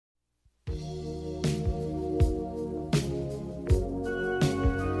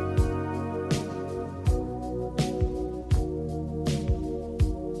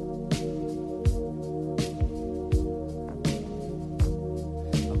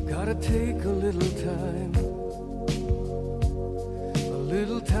gotta take a little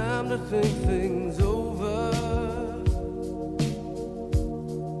time to think things over.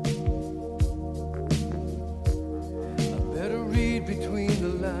 I better read between the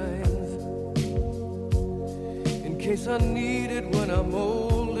lines in case I need it when I'm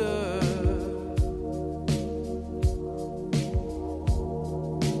older.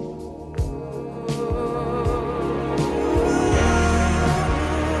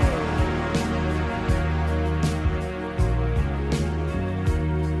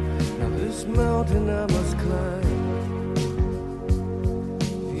 This mountain I must climb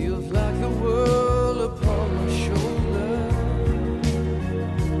feels like the world upon my shoulder.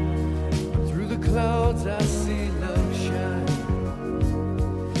 But through the clouds I see love shine.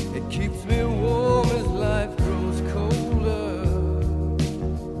 It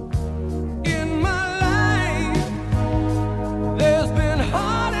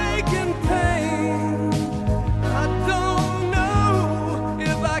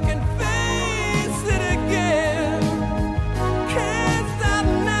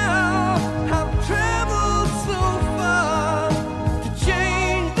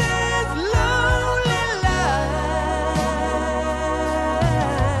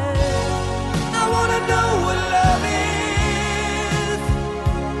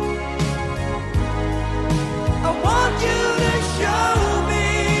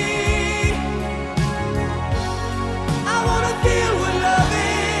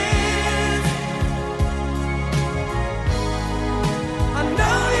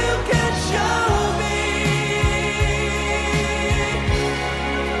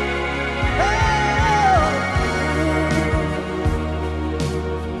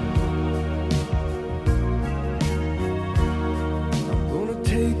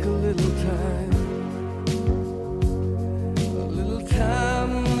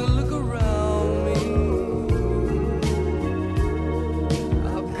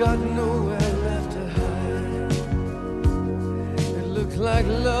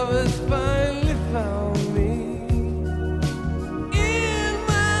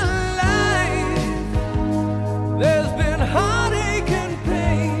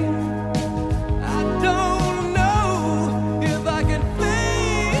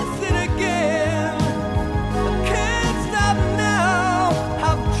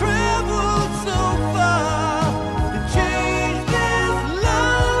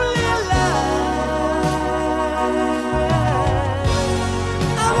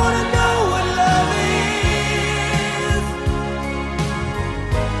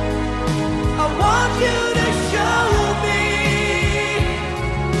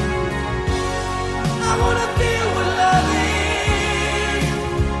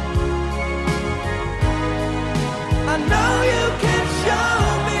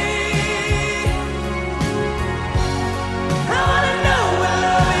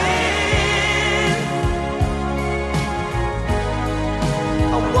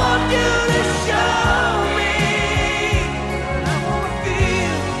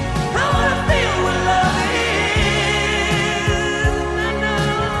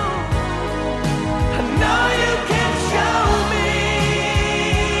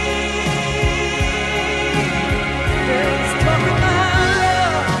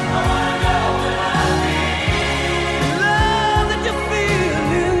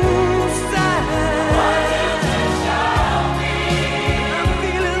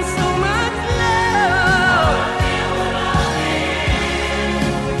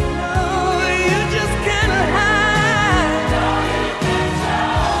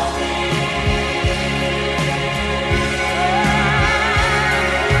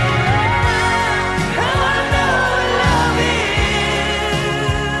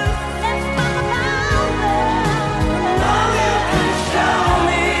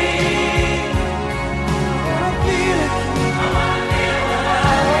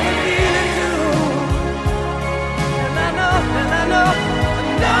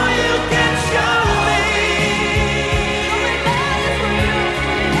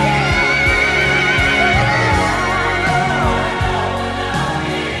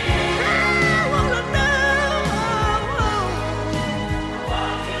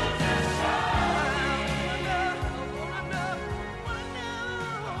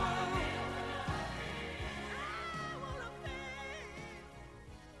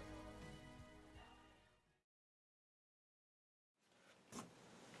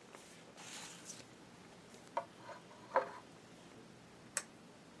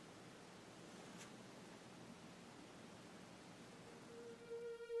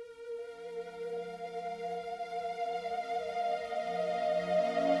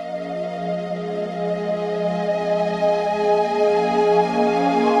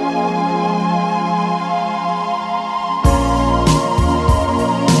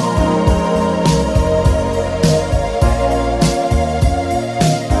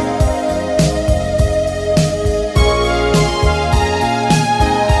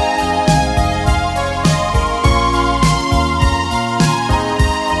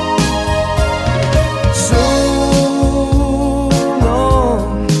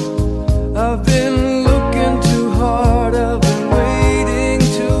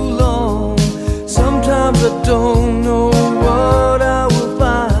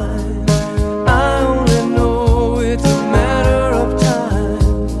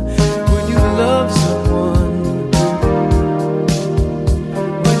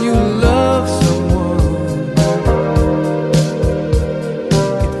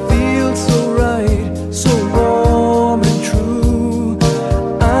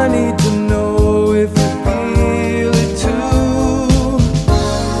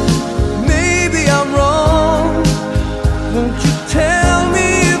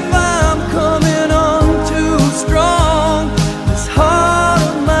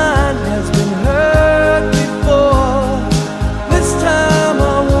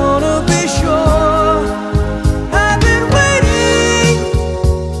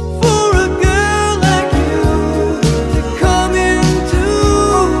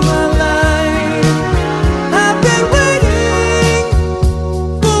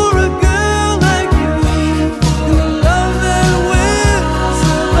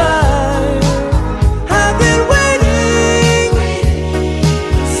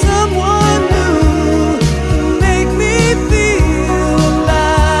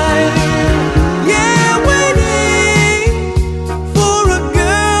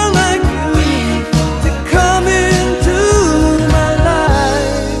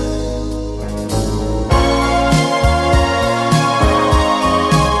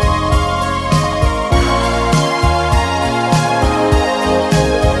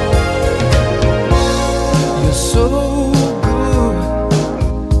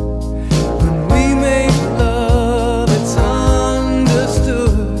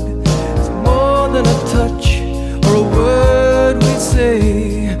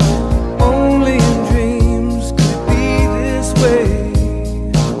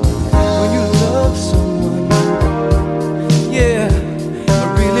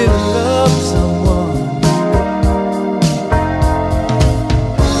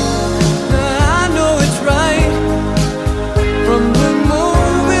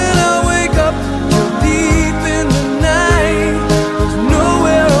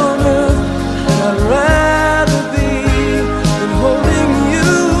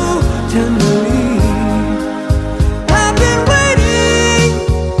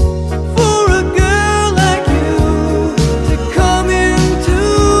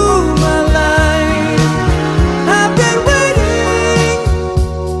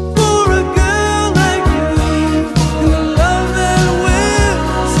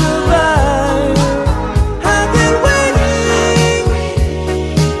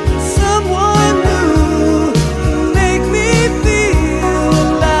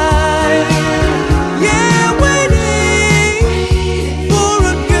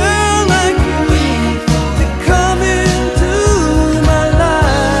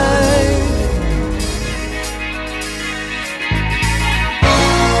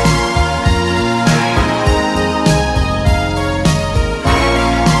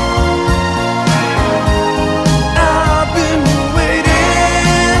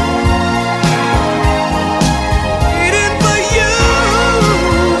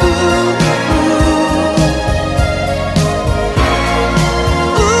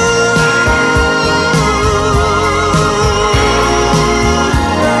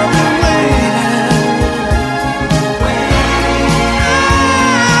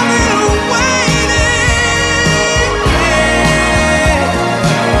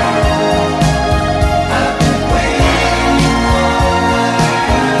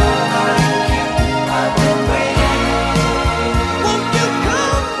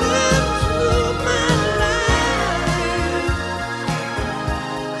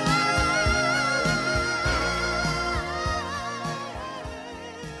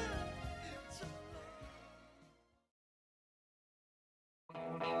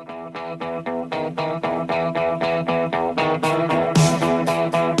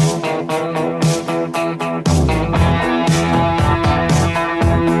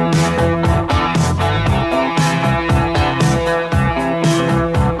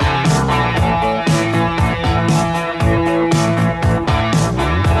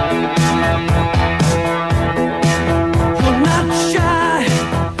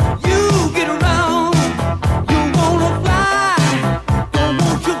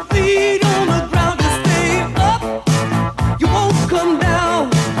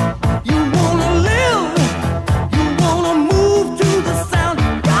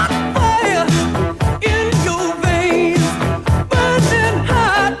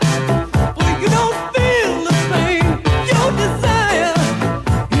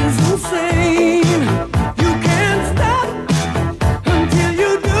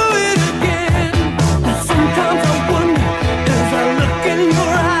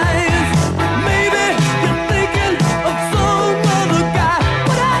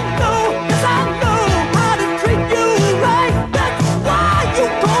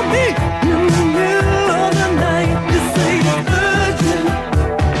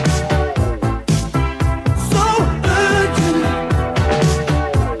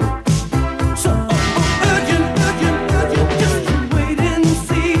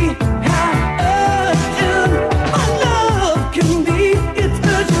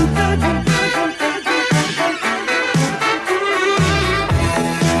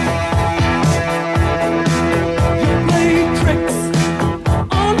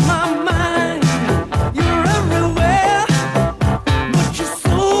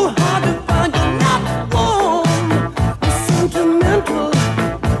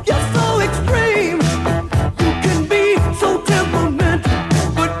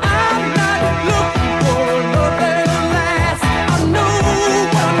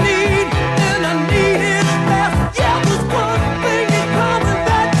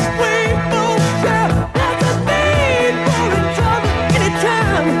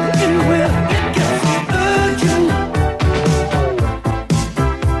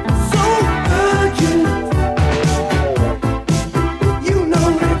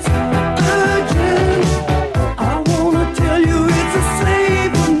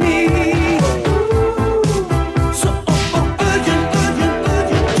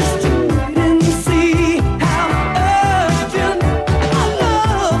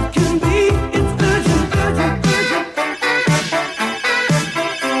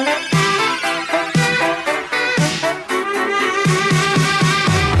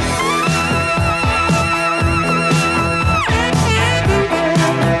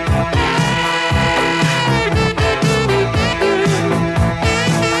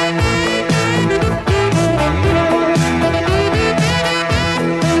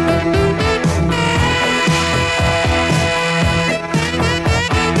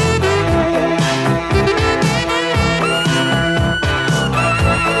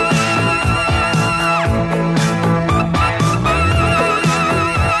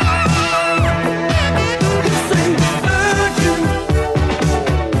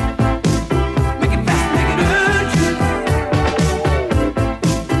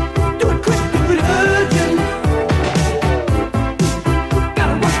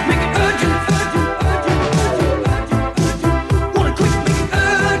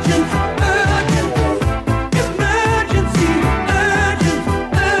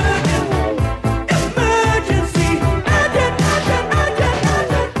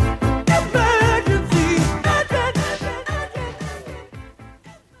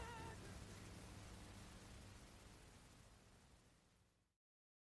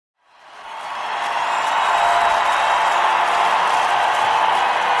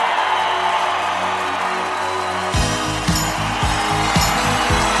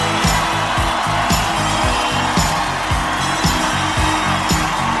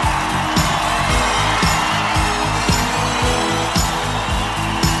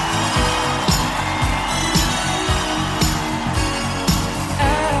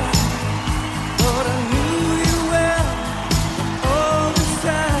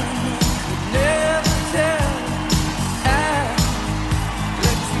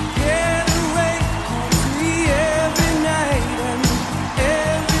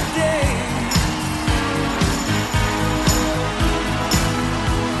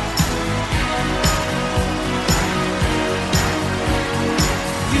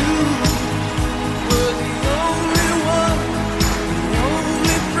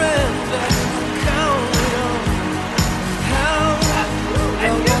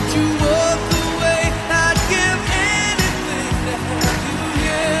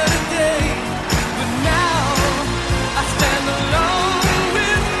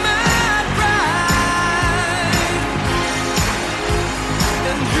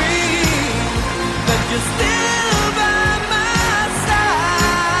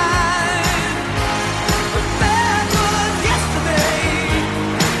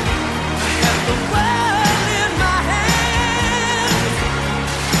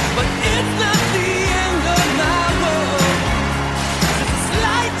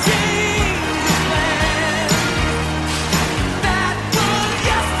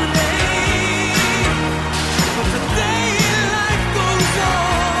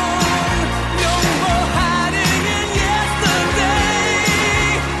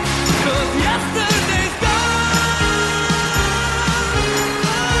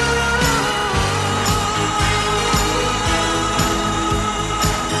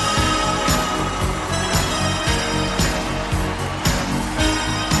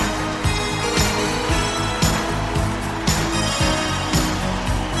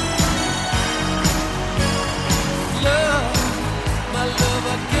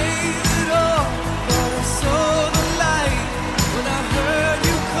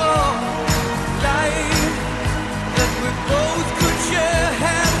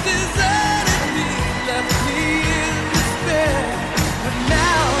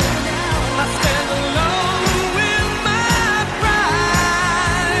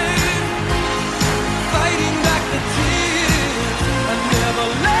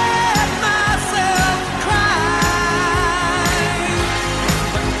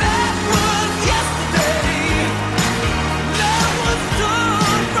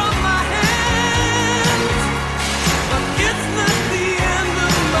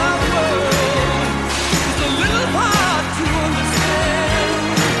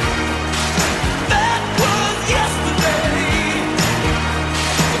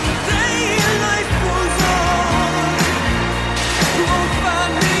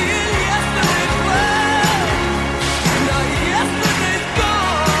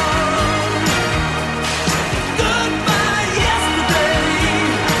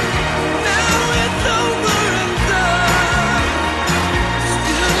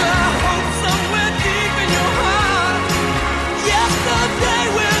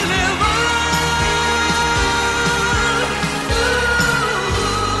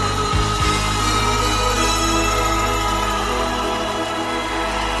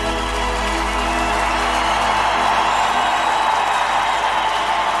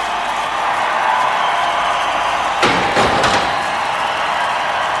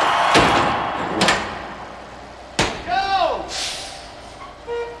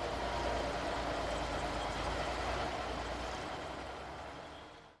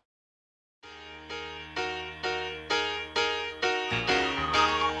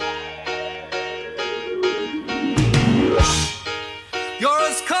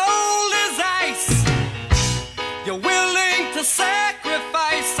to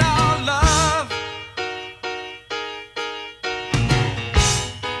sacrifice our love.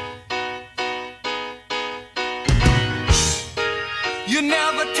 You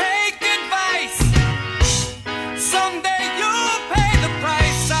never take advice. Someday you'll pay the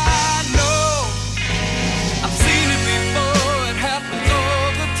price. I know. I've seen it before. It happens all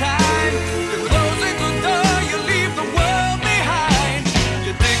the time. You're closing the door. You leave the world behind.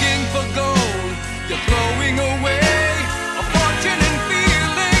 You're digging for gold. You're throwing away a fortune and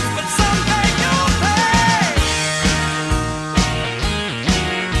feelings, but someday you'll pay.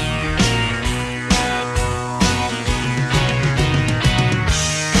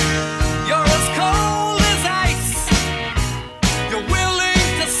 You're as cold as ice. You're willing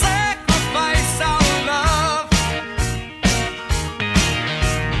to sacrifice our love.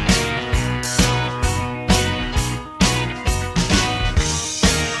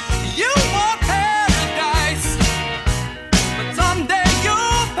 You want paradise, but someday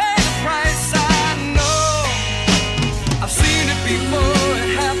you'll pay the price. I know. I've seen it before.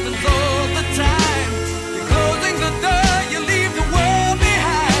 It happens all the time. You're closing the door. You leave the world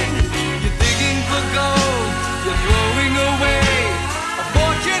behind. You're digging for gold. You're throwing away a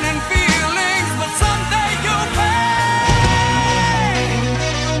fortune and feelings, but someday you'll pay.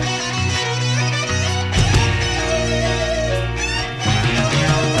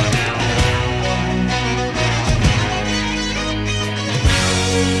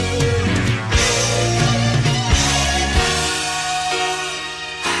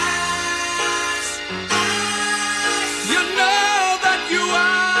 You know that you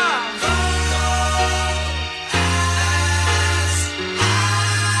are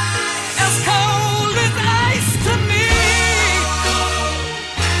as cold as ice to me.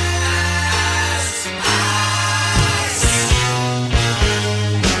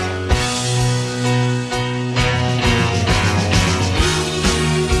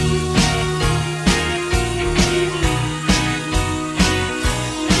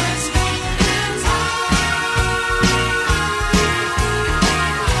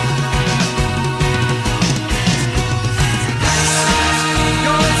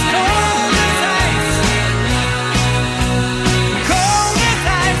 You're as cold as ice. Cold as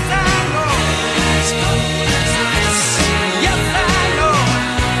ice, I know. Yes, I know.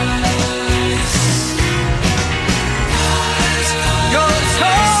 You're as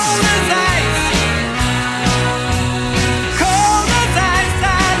cold as ice. Cold as ice, I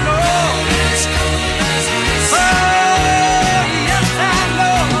know. Oh, yes, I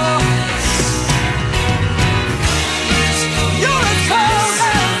know. You're as cold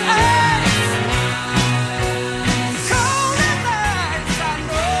as ice. Cold as ice, I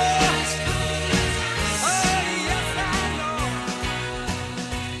know. Oh, yes, I know.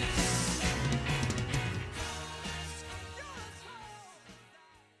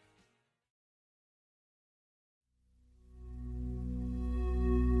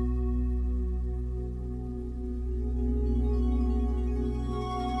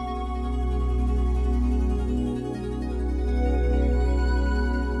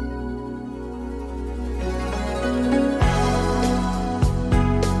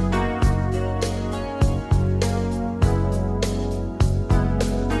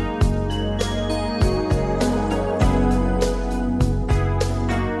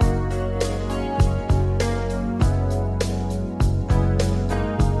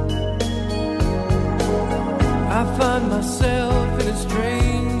 I find myself in a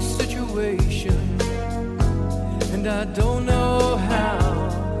strange situation, and I don't know how.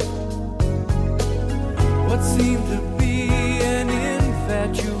 What seemed to be an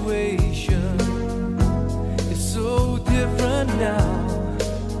infatuation is so different now.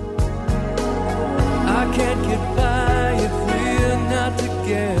 I can't get by if we're not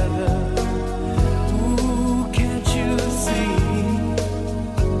together. Ooh, can't you see?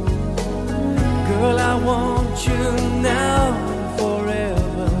 Girl, I want you now and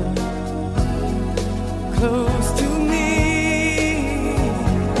forever, close to me.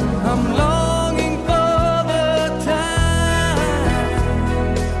 I'm longing for the time.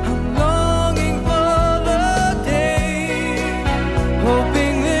 I'm longing for the day,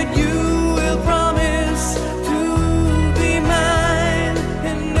 hoping that you will promise to be mine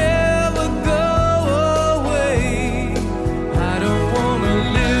and never go away. I don't wanna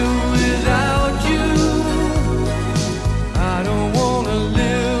live without you.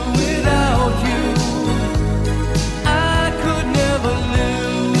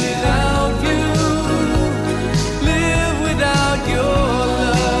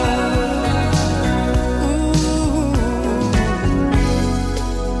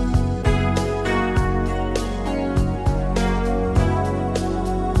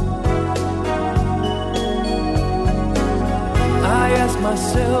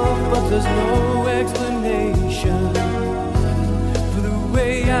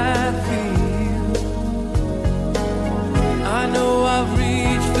 way I feel. I know I've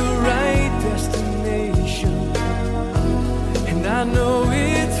reached the right destination, and I know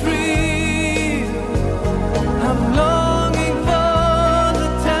it's real. I'm longing for the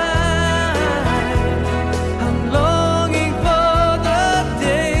time, I'm longing for the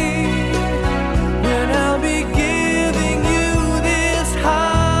day when I'll be giving you this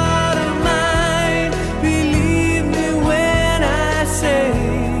heart of mine. Believe me when I say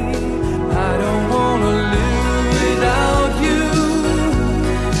I don't wanna live without you.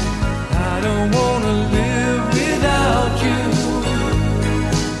 I don't wanna live without you.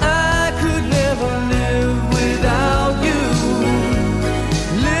 I could never live without you.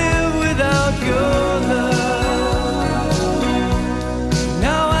 Live without your love.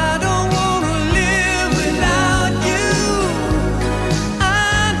 Now I don't wanna live without you.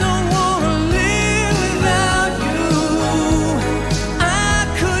 I don't wanna live without you. I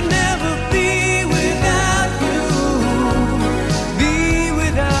could never be without you. Be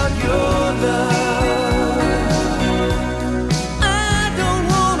without your love. I don't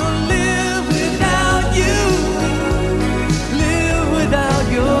wanna live without you. Live without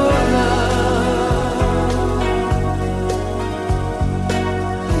your love.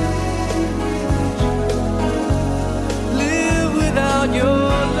 Live without your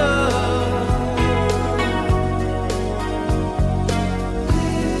love.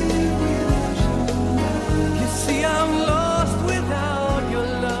 You see, I'm lost without your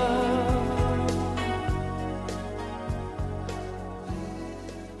love.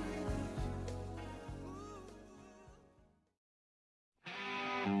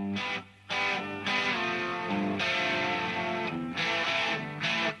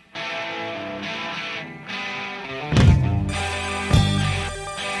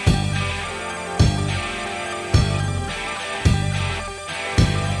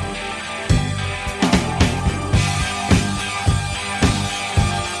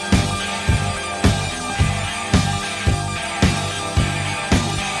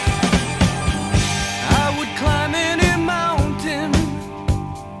 I would climb any mountain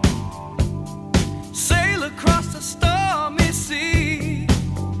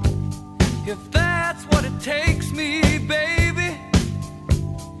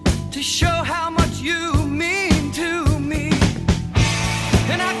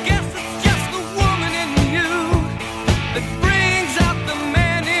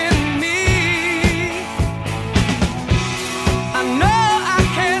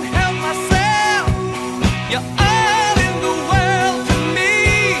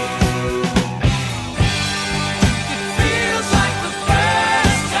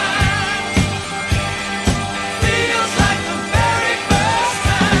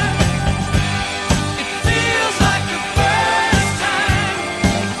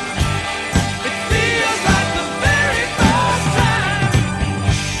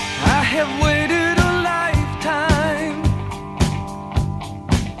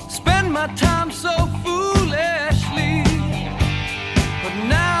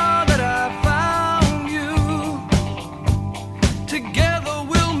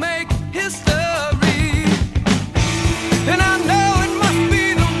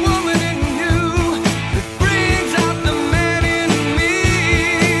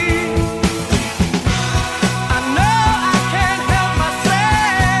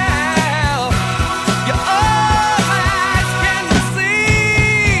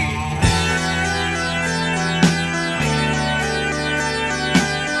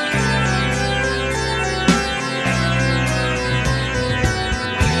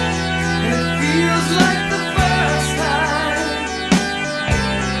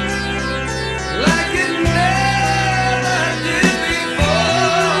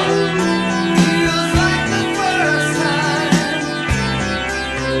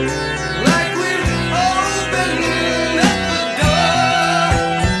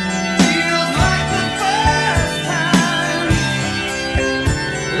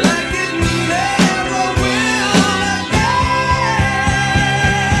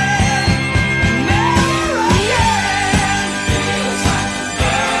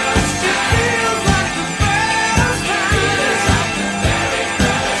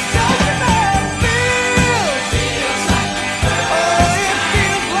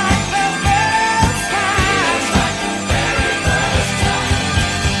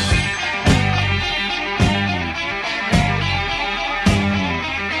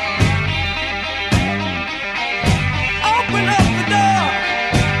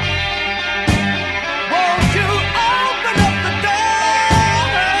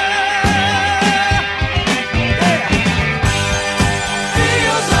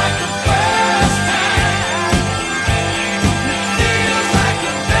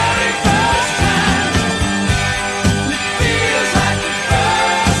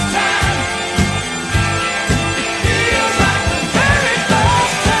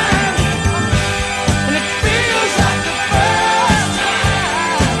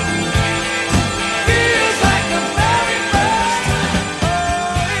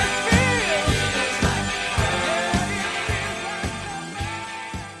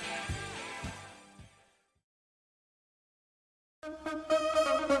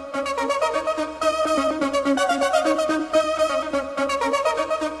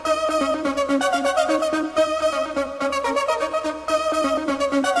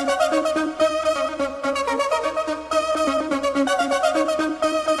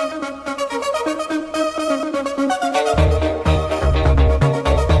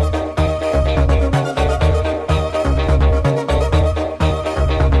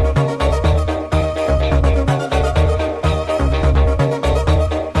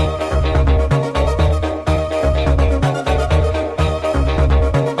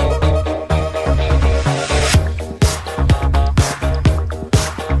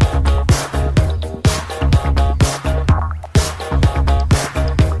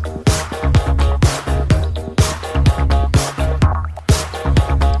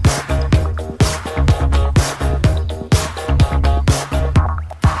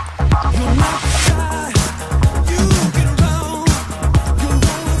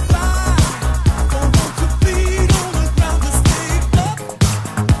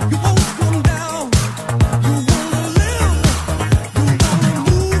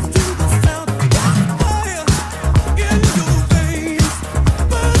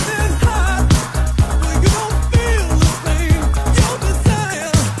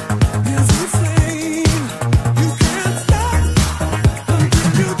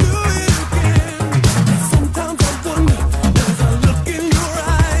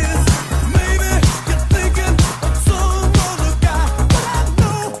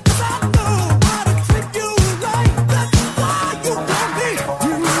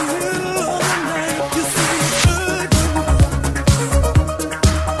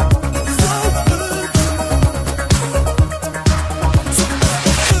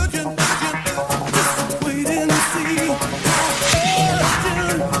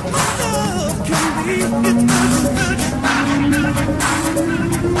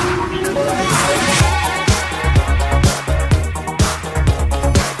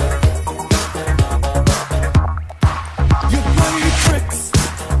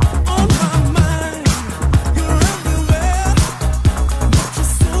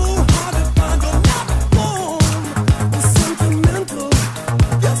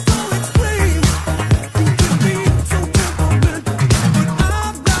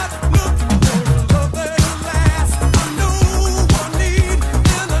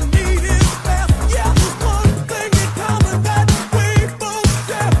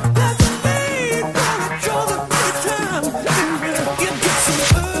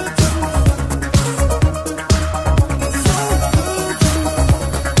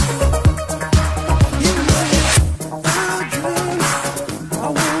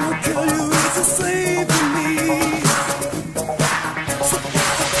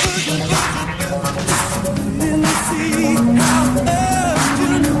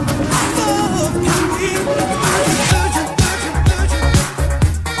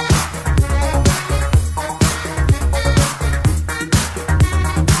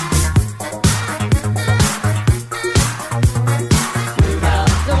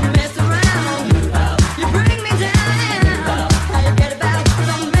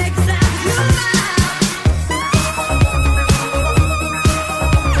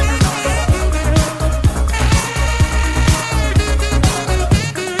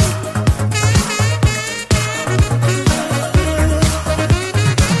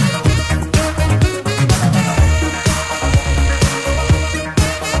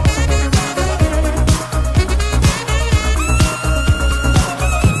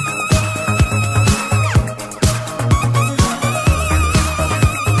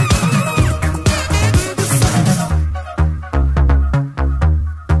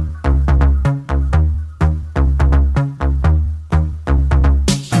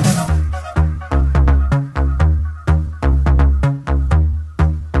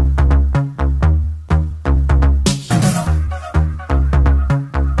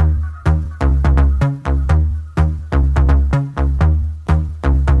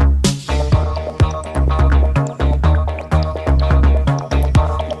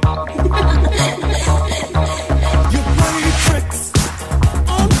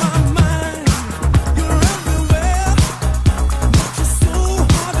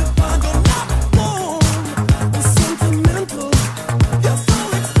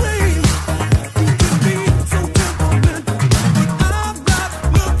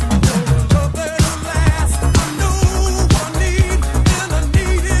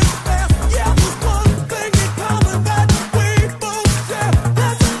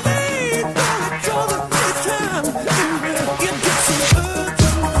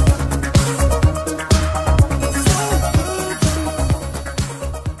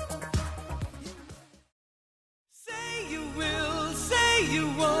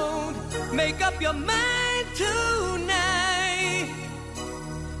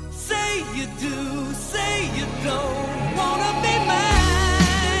you do, say you don't wanna be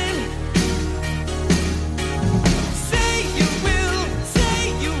mine. Say you will, say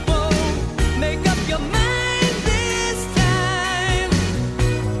you won't, make up your mind this time.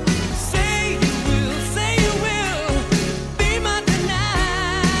 Say you will be mine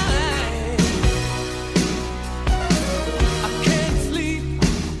tonight. I can't sleep,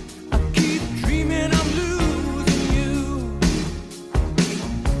 I keep dreaming I'm losing you.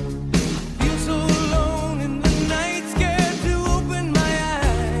 Feel so alone in the night, scared to open my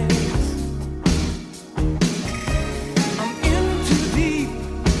eyes. I'm in too deep,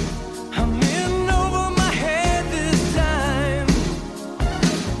 I'm in over my head this time.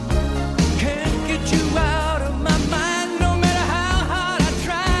 Can't get you out of my mind, no matter how hard I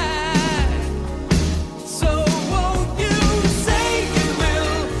try. So won't you say you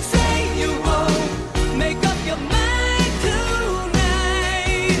will, say you won't, make up your mind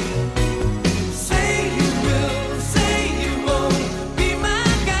tonight. Say you will, say you won't, be my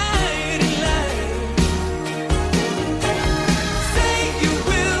guiding light. Say you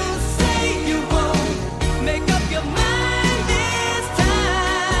will, say you won't, make up your mind this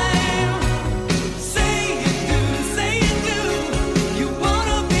time. Say you do, you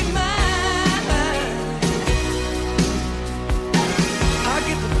wanna be mine. I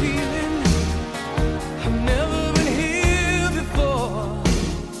get the feeling I've never been here before,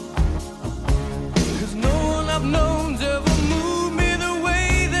 'cause no one I've known's ever moved me the way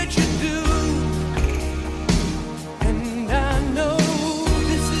that you do. And I know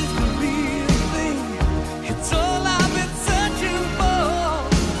this is the real thing, it's all I've been searching for.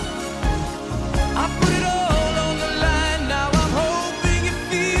 I put it all on the line, now I'm hoping you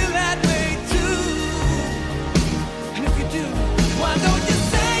feel that way too. And if you do, why don't you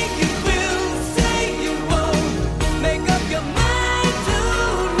say you will, say you won't, make up your mind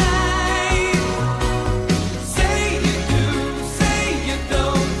tonight. Say you do, say you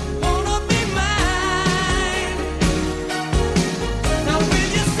don't wanna be mine. Now will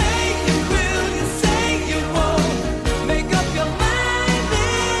you say you will, you say you won't, make up your mind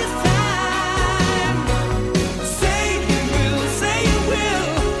this time. Say you will,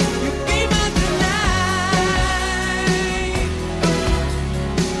 you be mine tonight.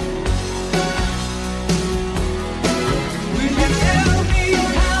 Will you tell me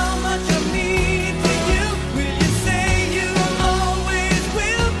how much I mean to you? Will you say you always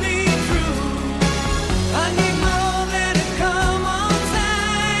will be true? I need more than a come on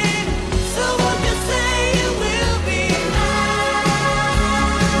sign. So won't you say you will be mine?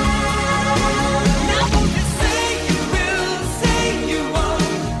 Now won't you say you will, say you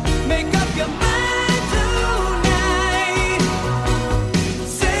won't, make up your mind tonight.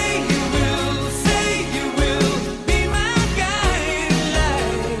 Say you will, be my guiding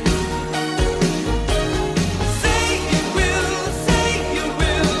light. Say you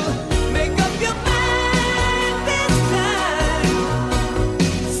will, make up your mind this time.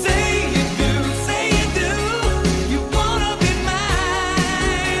 Say you do, you wanna be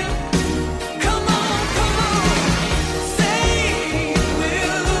mine. Come on, say you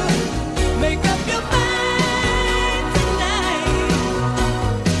will, make up your mind tonight.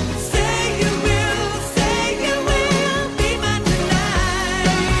 Say you will, be mine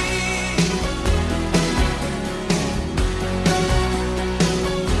tonight.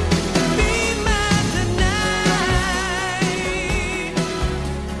 Be mine tonight.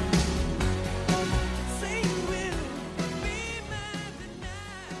 Say you will, be mine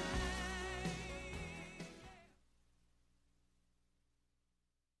tonight.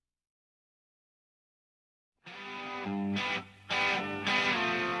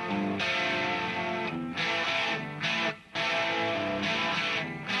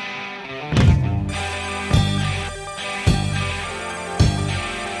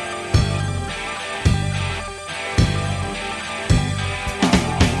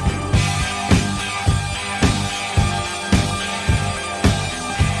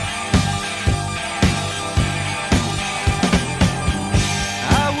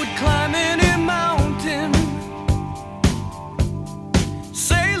 I would climb any mountain,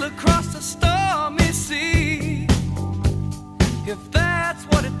 sail across the stormy sea, if that's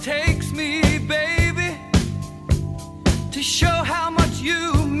what it takes me, baby, to show how much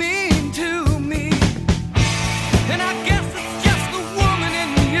you